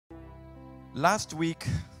Last week,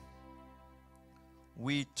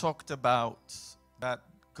 we talked about that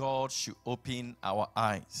God should open our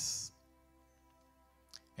eyes.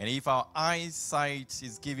 And if our eyesight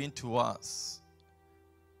is given to us,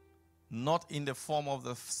 not in the form of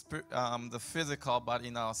the physical, but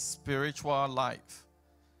in our spiritual life,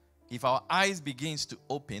 if our eyes begins to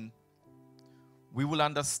open, we will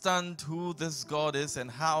understand who this God is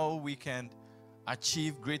and how we can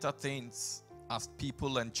achieve greater things as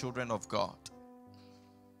people and children of God.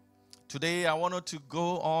 Today, I wanted to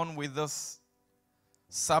go on with this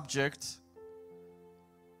subject.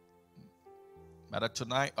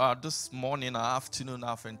 But this morning or afternoon,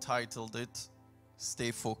 I've entitled it,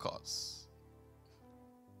 Stay Focused.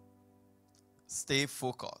 Stay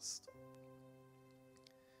focused.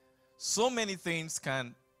 So many things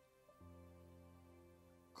can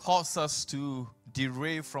cause us to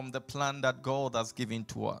derail from the plan that God has given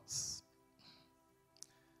to us.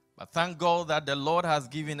 But thank God that the Lord has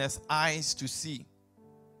given us eyes to see.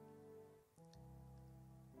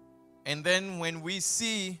 And then when we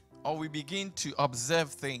see or we begin to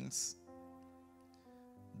observe things,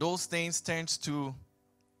 those things tend to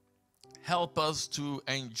help us to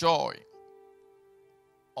enjoy,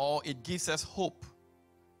 or it gives us hope.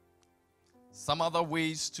 Some other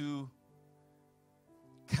ways to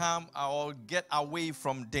come or get away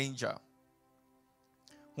from danger.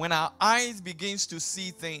 When our eyes begins to see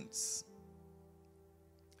things,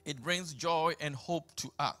 it brings joy and hope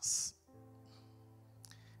to us.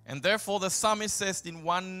 And therefore the psalmist says in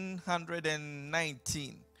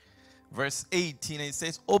 119 verse 18, it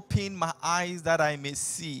says, "Open my eyes that I may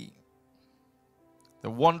see the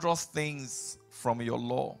wondrous things from your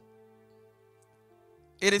law."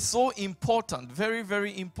 It is so important, very,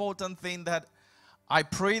 very important thing, that I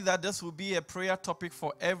pray that this will be a prayer topic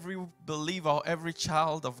for every believer or every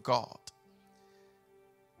child of God.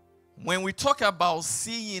 When we talk about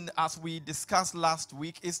seeing, as we discussed last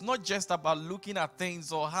week, it's not just about looking at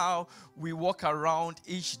things or how we walk around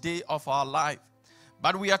each day of our life,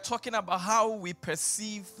 but we are talking about how we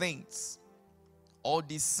perceive things or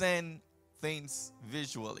discern things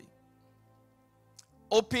visually.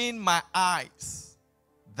 Open my eyes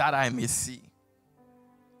that I may see.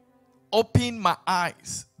 Open my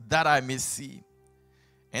eyes that I may see.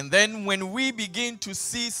 And then when we begin to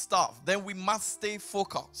see stuff, then we must stay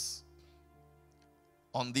focused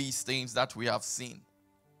on these things that we have seen.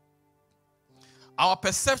 Our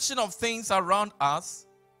perception of things around us,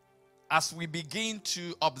 as we begin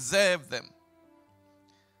to observe them,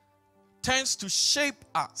 tends to shape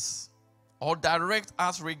us or direct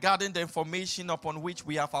us regarding the information upon which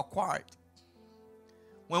we have acquired.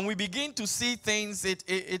 When we begin to see things,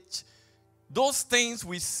 those things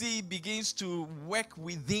we see begins to work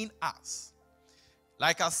within us.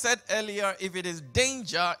 Like I said earlier, if it is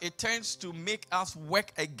danger, it tends to make us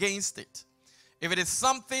work against it. If it is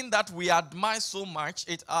something that we admire so much,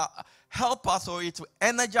 it helps us, or it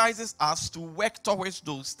energizes us to work towards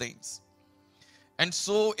those things. And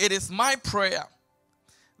so it is my prayer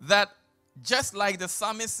that, just like the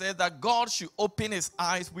psalmist said, that God should open his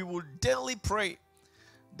eyes, we will daily pray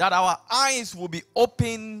that our eyes will be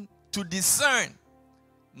open to discern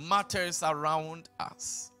matters around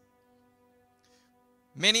us.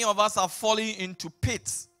 Many of us are falling into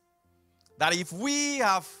pits that if we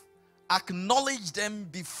have acknowledged them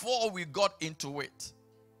before we got into it,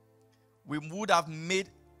 we would have made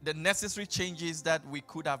the necessary changes that we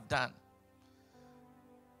could have done.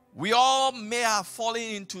 We all may have fallen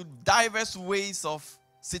into diverse ways of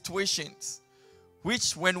situations,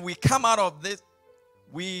 which when we come out of this,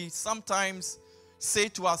 we sometimes say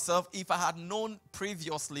to ourselves, if I had known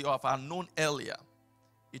previously or if I had known earlier,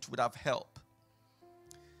 it would have helped.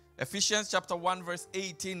 Ephesians chapter 1 verse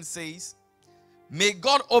 18 says, "May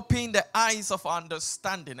God open the eyes of our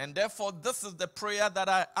understanding." And therefore, this is the prayer that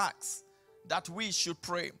I ask that we should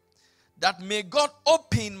pray. That may God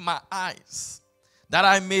open my eyes, that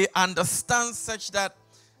I may understand, such that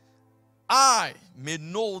I may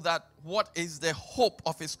know that what is the hope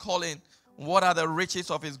of his calling, what are the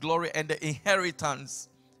riches of his glory, and the inheritance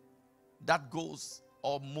that goes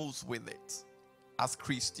or moves with it as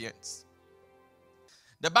Christians.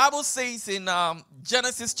 The Bible says in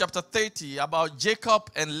Genesis chapter 30 about Jacob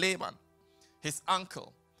and Laban, his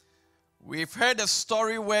uncle. We've heard a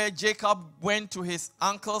story where Jacob went to his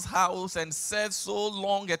uncle's house and served so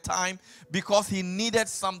long a time because he needed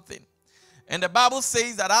something. And the Bible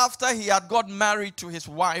says that after he had got married to his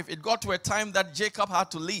wife, it got to a time that Jacob had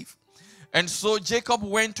to leave. And so Jacob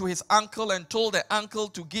went to his uncle and told the uncle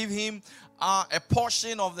to give him a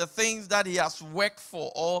portion of the things that he has worked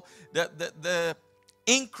for, or the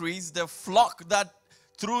increase, the flock that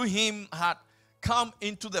through him had come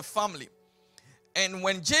into the family. And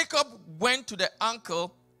when Jacob went to the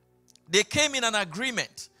uncle, they came in an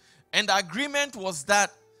agreement. And the agreement was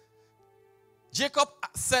that Jacob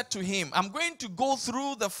said to him, I'm going to go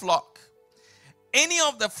through the flock. Any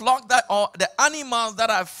of the flock that, or the animals that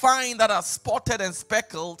I find that are spotted and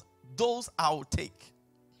speckled, those I will take.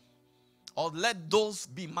 Or let those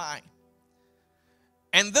be mine.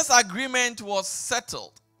 And this agreement was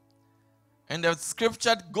settled. And the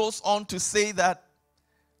scripture goes on to say that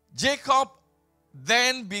Jacob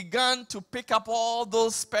then began to pick up all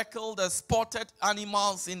those speckled and spotted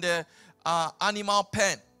animals in the animal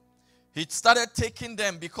pen. He started taking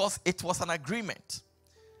them because it was an agreement.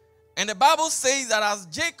 And the Bible says that as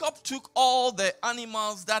Jacob took all the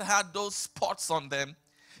animals that had those spots on them,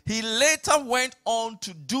 he later went on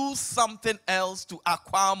to do something else to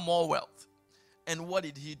acquire more wealth. And what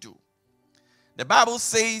did he do? The Bible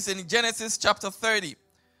says in Genesis chapter 30,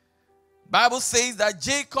 Bible says that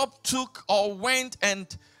Jacob took or went and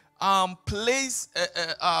placed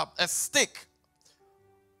a stick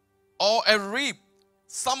or a rib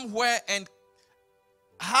somewhere and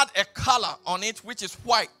had a color on it which is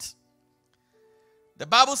white. The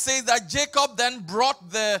Bible says that Jacob then brought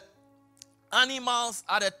the animals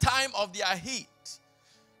at a time of their heat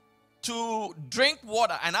to drink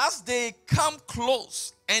water. And as they come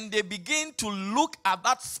close and they begin to look at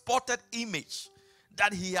that spotted image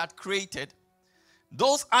that he had created,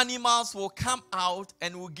 those animals will come out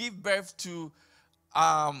and will give birth to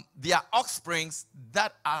their offsprings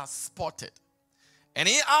that are spotted. And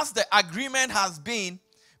as the agreement has been,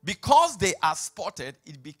 because they are spotted,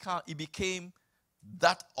 it became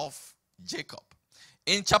that of Jacob.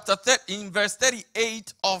 In verse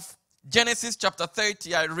 38 of Genesis chapter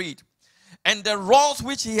 30, I read, and the rods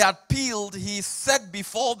which he had peeled, he set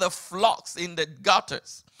before the flocks in the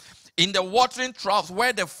gutters, in the watering troughs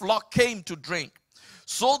where the flock came to drink,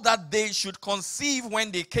 so that they should conceive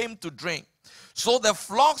when they came to drink. So the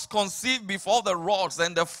flocks conceived before the rods,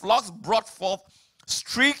 and the flocks brought forth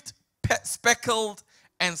streaked, speckled,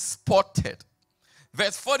 and spotted.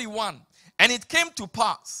 Verse 41, and it came to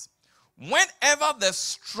pass, whenever the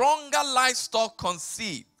stronger livestock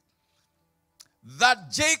conceived,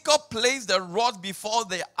 that Jacob placed the rod before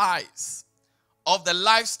the eyes of the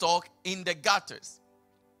livestock in the gutters,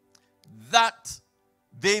 that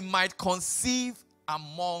they might conceive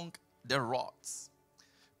among the rods.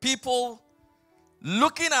 People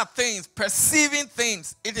looking at things, perceiving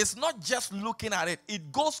things, it is not just looking at it.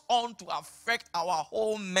 It goes on to affect our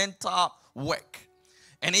whole mental work.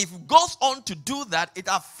 And if it goes on to do that, it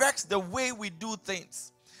affects the way we do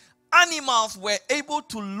things. Animals were able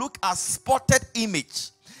to look at spotted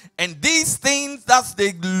image. And these things that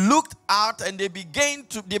they looked at and they began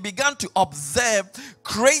to observe,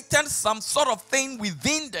 created some sort of thing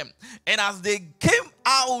within them. And as they came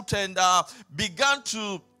out and began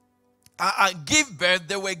to give birth,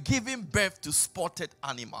 they were giving birth to spotted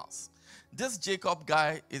animals. This Jacob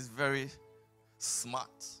guy is very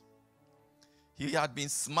smart. He had been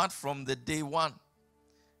smart from the day one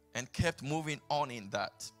and kept moving on in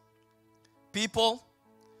that. People,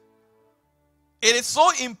 it is so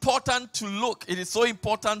important to look. It is so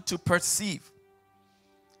important to perceive.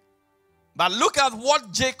 But look at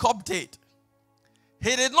what Jacob did.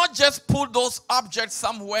 He did not just put those objects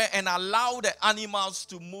somewhere and allow the animals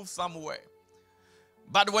to move somewhere.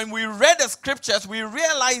 But when we read the scriptures, we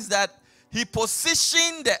realize that he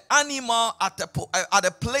positioned the animal at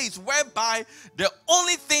a place whereby the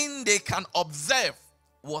only thing they can observe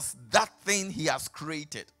was that thing he has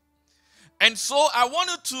created. And so I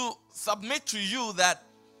wanted to submit to you that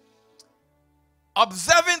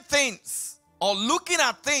observing things or looking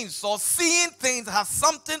at things or seeing things has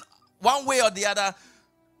something, one way or the other,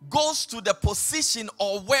 goes to the position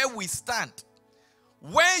or where we stand.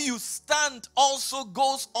 Where you stand also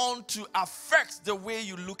goes on to affect the way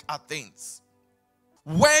you look at things.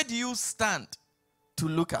 Where do you stand to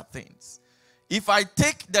look at things? If I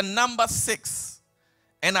take the number 6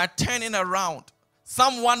 and I turn it around,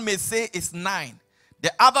 someone may say it's 9.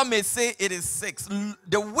 The other may say it is 6.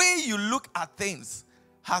 The way you look at things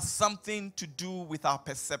has something to do with our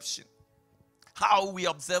perception. How we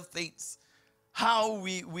observe things. How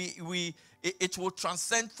it will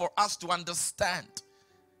transcend for us to understand.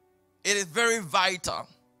 It is very vital.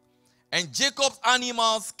 And Jacob's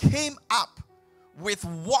animals came up with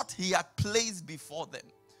what he had placed before them.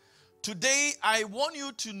 Today, I want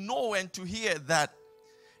you to know and to hear that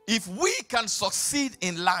if we can succeed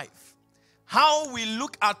in life, how we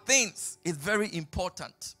look at things is very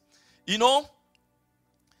important. You know,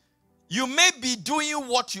 you may be doing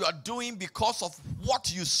what you are doing because of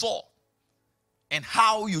what you saw and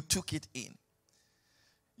how you took it in.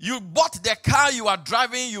 You bought the car you are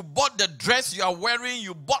driving, you bought the dress you are wearing,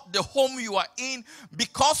 you bought the home you are in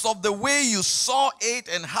because of the way you saw it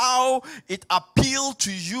and how it appealed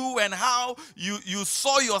to you and how you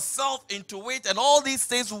saw yourself into it, and all these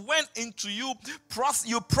things went into you.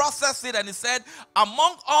 You processed it and it said,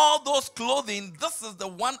 among all those clothing, this is the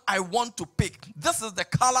one I want to pick. This is the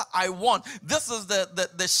color I want. This is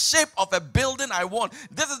the shape of a building I want.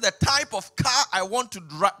 This is the type of car I want to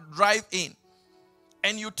drive in.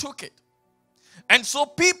 And you took it. And so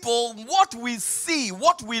people, what we see,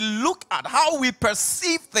 what we look at, how we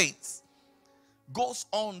perceive things goes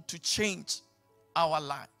on to change our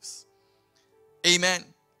lives. Amen.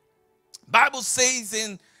 Bible says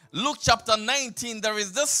in Luke chapter 19, there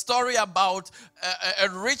is this story about a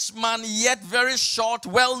rich man, yet very short,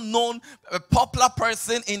 well-known, a popular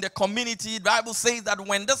person in the community. The Bible says that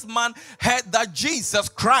when this man heard that Jesus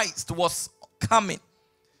Christ was coming,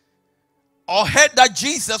 or heard that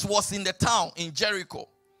Jesus was in the town in Jericho,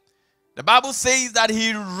 the Bible says that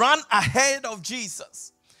he ran ahead of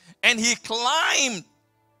Jesus and he climbed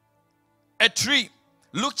a tree.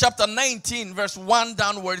 Luke chapter 19 verse 1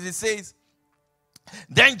 downwards, it says,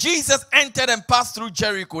 then Jesus entered and passed through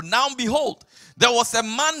Jericho. Now behold, there was a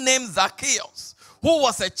man named Zacchaeus, who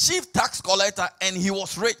was a chief tax collector, and he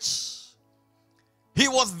was rich. He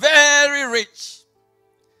was very rich.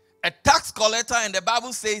 A tax collector, and the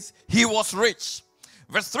Bible says he was rich.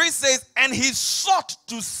 Verse 3 says, and he sought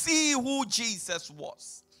to see who Jesus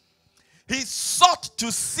was. He sought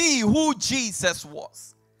to see who Jesus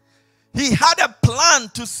was. He had a plan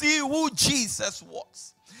to see who Jesus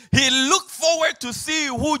was. He looked forward to see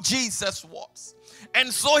who Jesus was.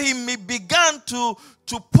 And so he began to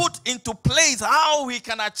put into place how he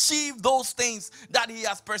can achieve those things that he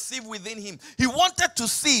has perceived within him. He wanted to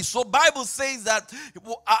see. So Bible says that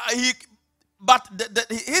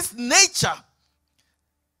his nature,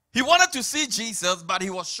 he wanted to see Jesus, but he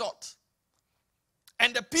was short.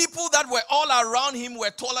 And the people that were all around him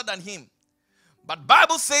were taller than him. But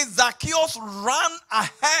Bible says Zacchaeus ran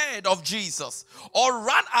ahead of Jesus, or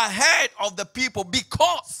ran ahead of the people,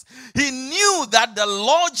 because he knew that the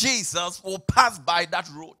Lord Jesus will pass by that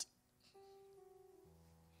road.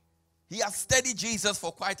 He has studied Jesus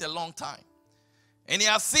for quite a long time. And he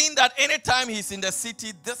has seen that anytime he's in the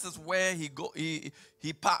city, this is where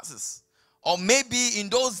he passes. Or maybe in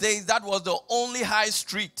those days, that was the only high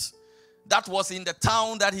street that was in the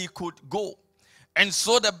town that he could go. And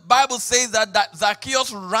so the Bible says that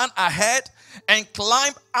Zacchaeus ran ahead and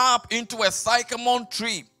climbed up into a sycamore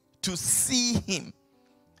tree to see him,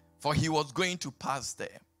 for he was going to pass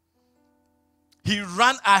there. He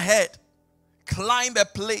ran ahead, climbed a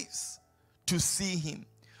place to see him.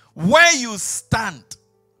 Where you stand,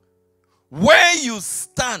 where you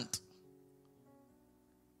stand,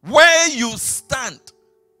 where you stand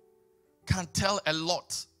can tell a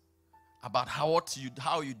lot about how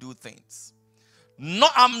you do things. No,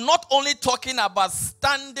 I'm not only talking about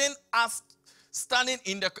standing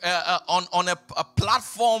in the on a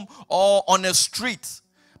platform or on a street,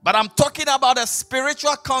 but I'm talking about a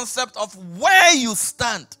spiritual concept of where you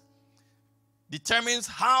stand determines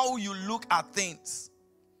how you look at things.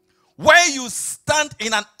 Where you stand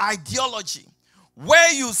in an ideology,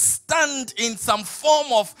 where you stand in some form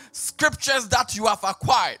of scriptures that you have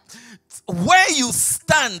acquired, where you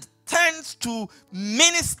stand tends to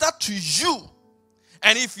minister to you.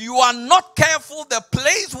 And if you are not careful, the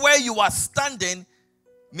place where you are standing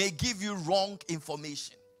may give you wrong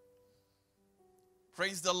information.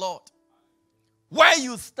 Praise the Lord. Where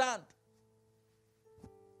you stand.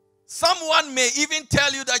 Someone may even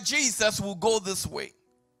tell you that Jesus will go this way.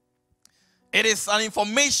 It is an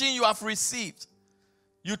information you have received.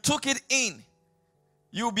 You took it in.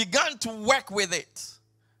 You began to work with it.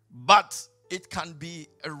 But it can be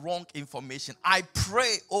a wrong information. I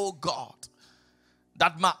pray, oh God,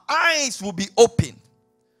 that my eyes will be open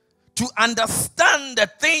to understand the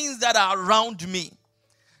things that are around me.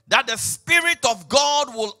 That the Spirit of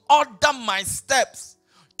God will order my steps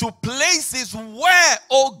to places where,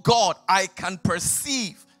 oh God, I can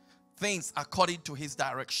perceive things according to His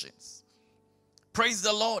directions. Praise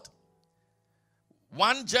the Lord.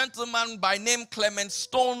 One gentleman by name Clement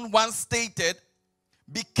Stone once stated,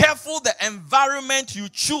 "Be careful the environment you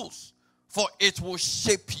choose, for it will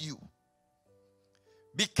shape you."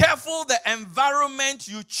 Be careful the environment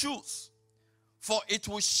you choose, for it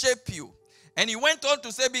will shape you. And he went on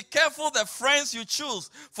to say, be careful the friends you choose,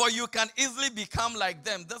 for you can easily become like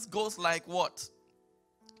them. This goes like what?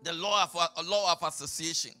 The law of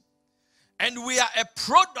association. And we are a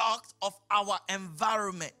product of our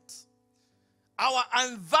environment. Our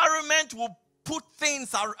environment will put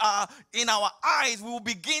things in our eyes, we will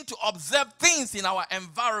begin to observe things in our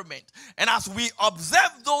environment. And as we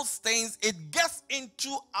observe those things, it gets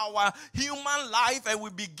into our human life and we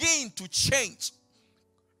begin to change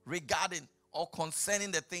regarding or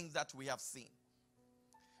concerning the things that we have seen.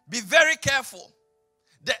 Be very careful.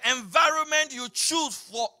 The environment you choose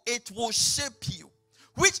for it will shape you.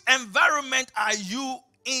 Which environment are you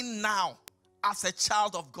in now as a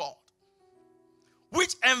child of God?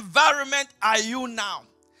 Which environment are you now?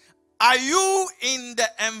 Are you in the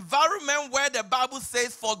environment where the Bible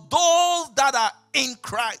says for those that are in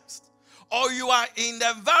Christ? Or you are in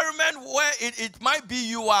the environment where it might be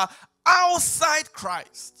you are outside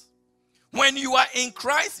Christ? When you are in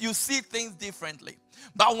Christ, you see things differently.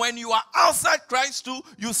 But when you are outside Christ too,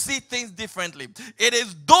 you see things differently. It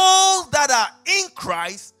is those that are in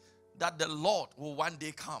Christ that the Lord will one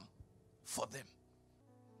day come for them.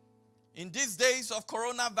 In these days of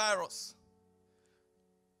coronavirus,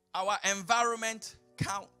 our environment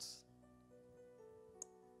counts.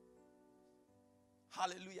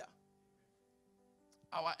 Hallelujah.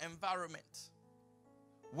 Our environment,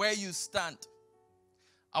 where you stand.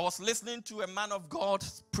 I was listening to a man of God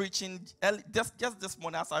preaching just this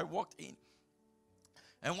morning as I walked in.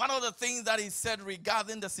 And one of the things that he said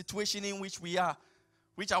regarding the situation in which we are,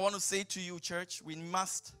 which I want to say to you, church, we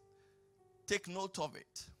must take note of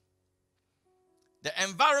it. The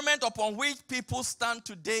environment upon which people stand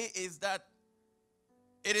today is that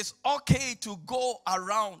it is okay to go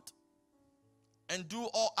around and do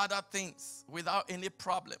all other things without any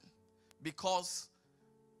problem because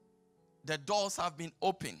the doors have been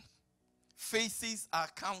opened. Phases are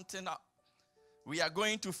counting up. We are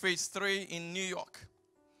going to phase 3 in New York.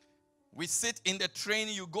 We sit in the train.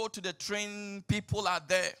 You go to the train. People are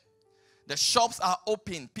there. The shops are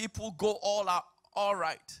open. People go all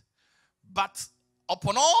right. But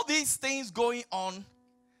upon all these things going on,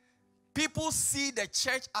 people see the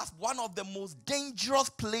church as one of the most dangerous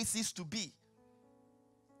places to be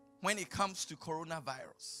when it comes to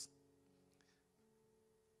coronavirus.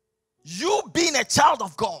 You being a child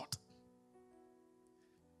of God,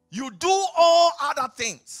 you do all other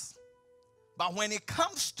things. But when it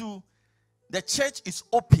comes to the church is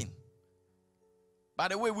open. By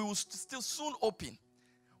the way, we will still soon open.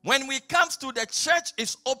 When it comes to the church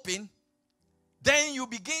is open, then you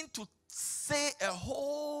begin to say a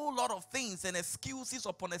whole lot of things and excuses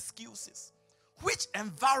upon excuses. Which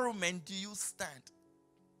environment do you stand?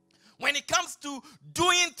 When it comes to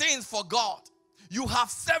doing things for God, you have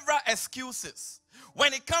several excuses.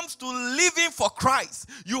 When it comes to living for Christ,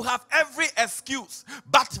 you have every excuse.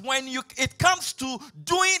 But when it comes to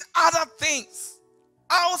doing other things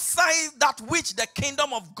outside that which the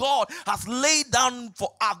kingdom of God has laid down for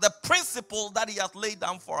us, the principle that he has laid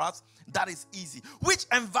down for us, that is easy. Which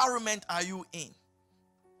environment are you in?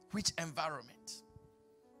 Which environment?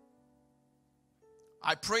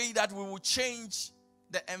 I pray that we will change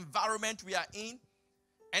the environment we are in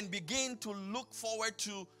and begin to look forward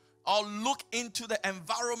to or look into the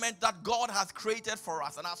environment that God has created for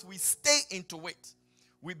us. And as we stay into it,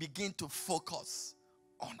 we begin to focus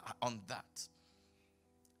on that.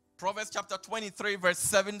 Proverbs chapter 23 verse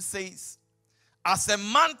 7 says, as a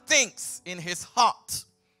man thinks in his heart,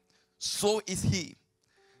 so is he.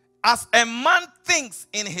 As a man thinks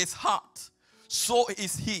in his heart, so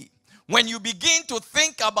is he. When you begin to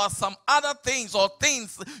think about some other things or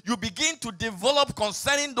things, you begin to develop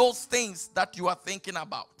concerning those things that you are thinking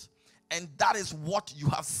about. And that is what you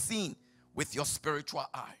have seen with your spiritual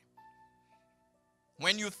eye.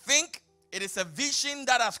 When you think, it is a vision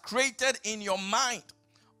that has created in your mind.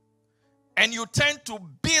 And you tend to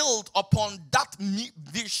build upon that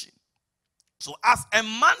vision. So as a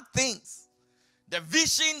man thinks, the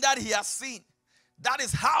vision that he has seen, that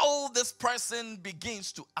is how this person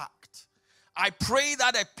begins to act. I pray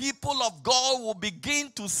that the people of God will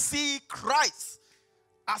begin to see Christ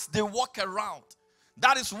as they walk around.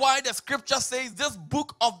 That is why the scripture says this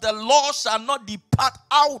book of the law shall not depart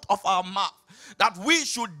out of our mouth, that we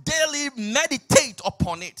should daily meditate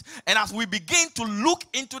upon it. And as we begin to look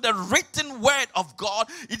into the written word of God,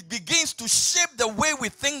 it begins to shape the way we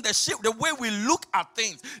think, the way we look at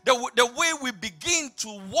things, the way we begin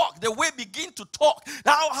to walk, the way we begin to talk,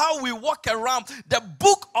 how we walk around. The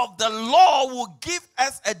book of the law will give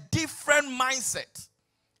us a different mindset.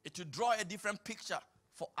 It will draw a different picture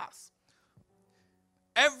for us.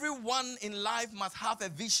 Everyone in life must have a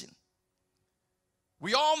vision.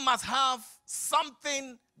 We all must have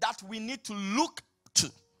something that we need to look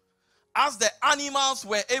to. As the animals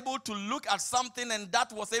were able to look at something and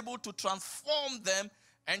that was able to transform them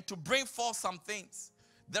and to bring forth some things.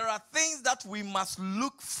 There are things that we must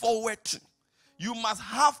look forward to. You must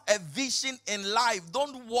have a vision in life.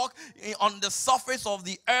 Don't walk on the surface of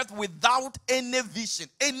the earth without any vision,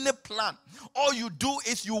 any plan. All you do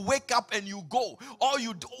is you wake up and you go. All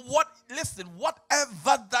you do,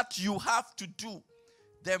 whatever that you have to do,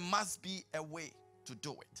 there must be a way to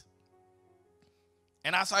do it.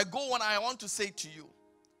 And as I go on, I want to say to you,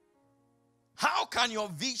 how can your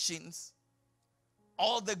visions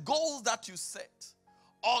or the goals that you set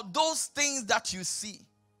or those things that you see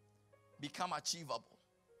become achievable?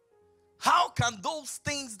 How can those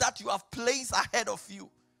things that you have placed ahead of you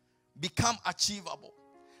become achievable?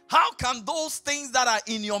 How can those things that are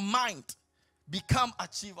in your mind become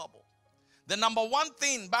achievable? The number one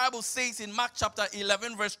thing Bible says in Mark chapter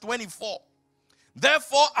 11 verse 24,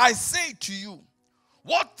 therefore I say to you,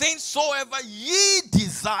 what things soever ye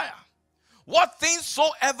desire, what things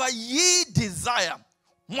soever ye desire,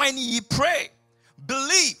 when ye pray,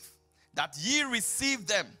 believe that ye receive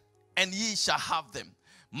them, and ye shall have them.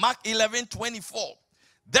 Mark 11:24.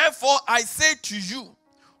 Therefore I say to you,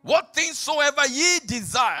 what things soever ye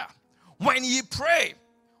desire, when ye pray,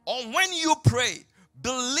 or when you pray,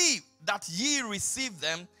 believe that ye receive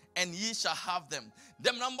them, and ye shall have them.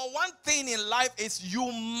 The number one thing in life is you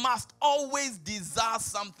must always desire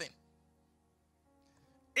something.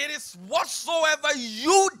 It is whatsoever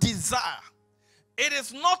you desire. It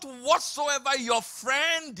is not whatsoever your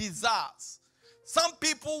friend desires. Some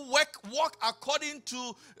people walk according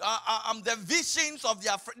to the visions of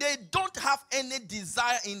their friend. They don't have any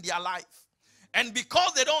desire in their life. And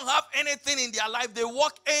because they don't have anything in their life, they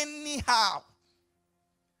walk anyhow.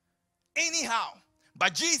 Anyhow.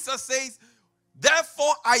 But Jesus says,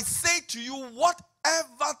 therefore I say to you,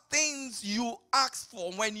 whatever things you ask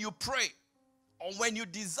for when you pray, or when you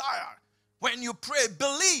desire, when you pray,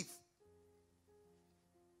 believe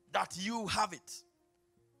that you have it.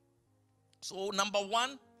 So number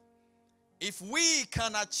one, if we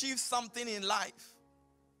can achieve something in life,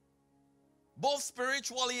 both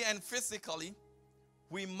spiritually and physically,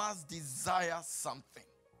 we must desire something.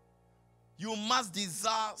 You must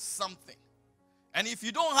desire something. And if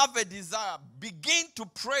you don't have a desire, begin to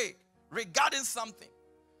pray regarding something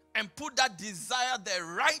and put that desire there.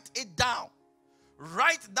 Write it down.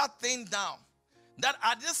 Write that thing down. That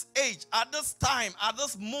at this age, at this time, at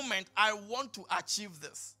this moment, I want to achieve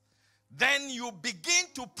this. Then you begin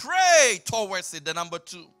to pray towards it. The number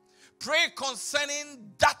two, pray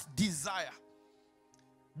concerning that desire.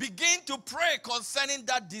 Begin to pray concerning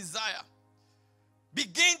that desire.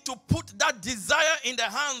 Begin to put that desire in the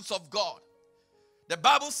hands of God. The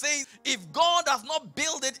Bible says, if God does not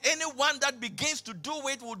build it, anyone that begins to do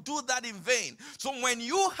it will do that in vain. So when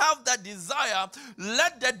you have that desire,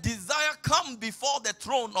 let the desire come before the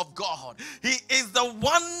throne of God. He is the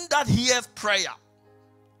one that hears prayer.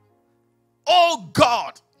 Oh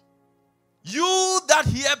God, you that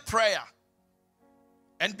hear prayer,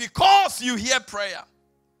 and because you hear prayer,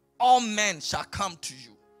 all men shall come to you.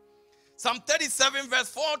 Psalm 37 verse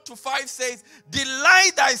 4 to 5 says,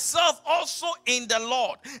 delight thyself also in the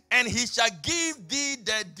Lord, and he shall give thee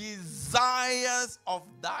the desires of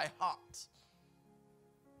thy heart.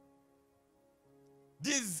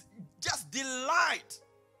 Just delight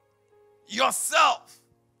yourself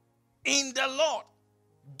in the Lord.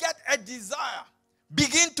 Get a desire.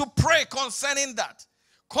 Begin to pray concerning that.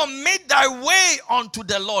 Commit thy way unto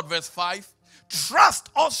the Lord. Verse 5. Trust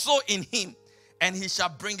also in him, and he shall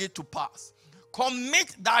bring it to pass.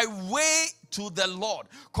 Commit thy way to the Lord.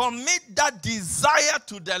 Commit that desire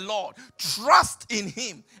to the Lord. Trust in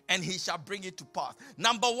him, and he shall bring it to pass.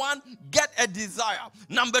 Number one, get a desire.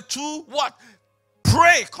 Number two, what?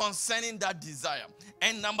 Pray concerning that desire.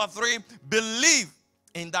 And number three, believe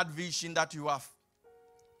in that vision that you have,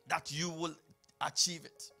 that you will achieve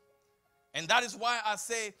it. And that is why I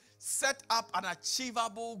say, set up an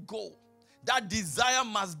achievable goal. That desire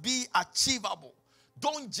must be achievable.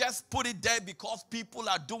 Don't just put it there because people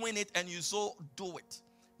are doing it and you so do it.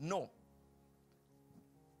 No.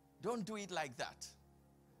 Don't do it like that.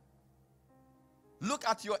 Look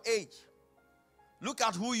at your age. Look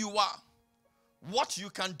at who you are. What you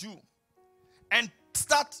can do. And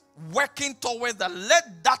start working towards that.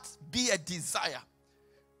 Let that be a desire.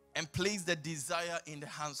 And place the desire in the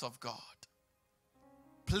hands of God.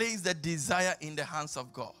 Place the desire in the hands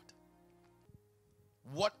of God.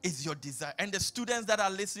 What is your desire? And the students that are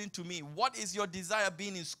listening to me, what is your desire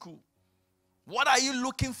being in school? What are you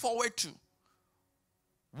looking forward to?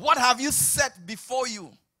 What have you set before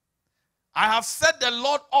you? I have set the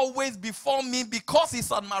Lord always before me, because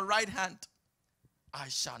he's on my right hand. I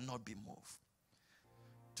shall not be moved.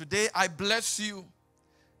 Today I bless you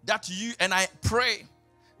that you, and I pray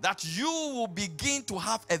that you will begin to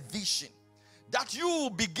have a vision, that you will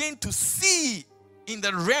begin to see in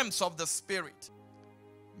the realms of the Spirit.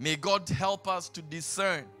 May God help us to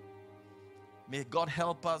discern. May God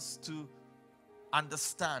help us to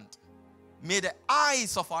understand. May the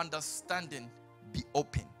eyes of understanding be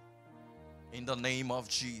open in the name of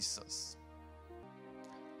Jesus.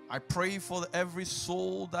 I pray for every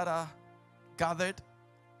soul that are gathered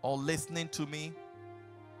or listening to me.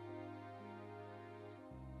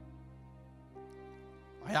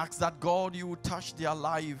 I ask that God, you will touch their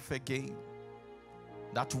life again,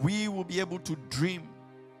 that we will be able to dream,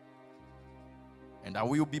 and that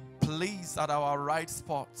we will be placed at our right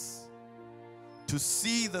spots to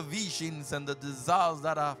see the visions and the desires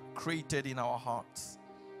that are created in our hearts.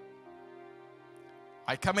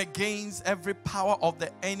 I come against every power of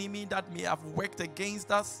the enemy that may have worked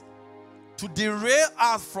against us to derail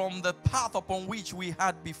us from the path upon which we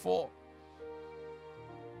had before.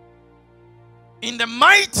 In the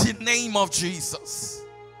mighty name of Jesus,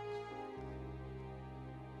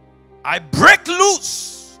 I break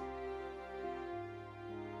loose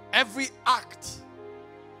every act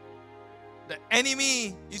the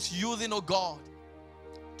enemy is using, oh God,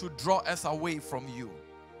 to draw us away from you.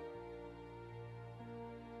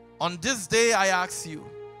 On this day, I ask you,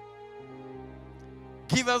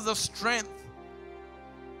 give us the strength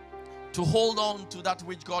to hold on to that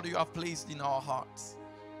which, God, you have placed in our hearts.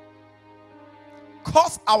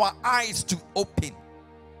 Cause our eyes to open.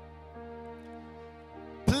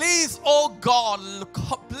 Please, oh God,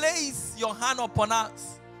 place your hand upon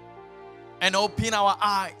us and open our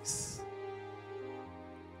eyes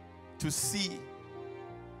to see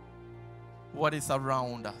what is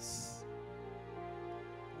around us.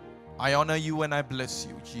 I honor you and I bless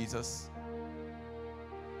you, Jesus.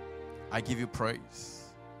 I give you praise.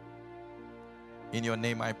 In your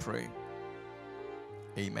name I pray.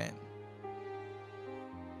 Amen.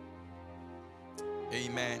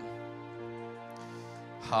 Amen.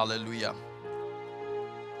 Hallelujah.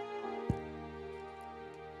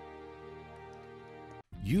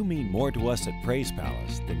 You mean more to us at Praise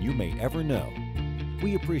Palace than you may ever know.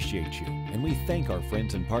 We appreciate you, and we thank our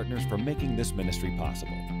friends and partners for making this ministry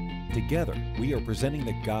possible. Together, we are presenting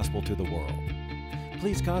the gospel to the world.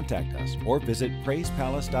 Please contact us or visit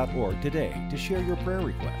praisepalace.org today to share your prayer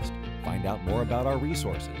request, find out more about our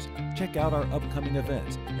resources, check out our upcoming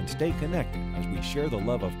events, and stay connected as we share the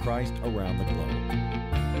love of Christ around the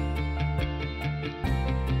globe.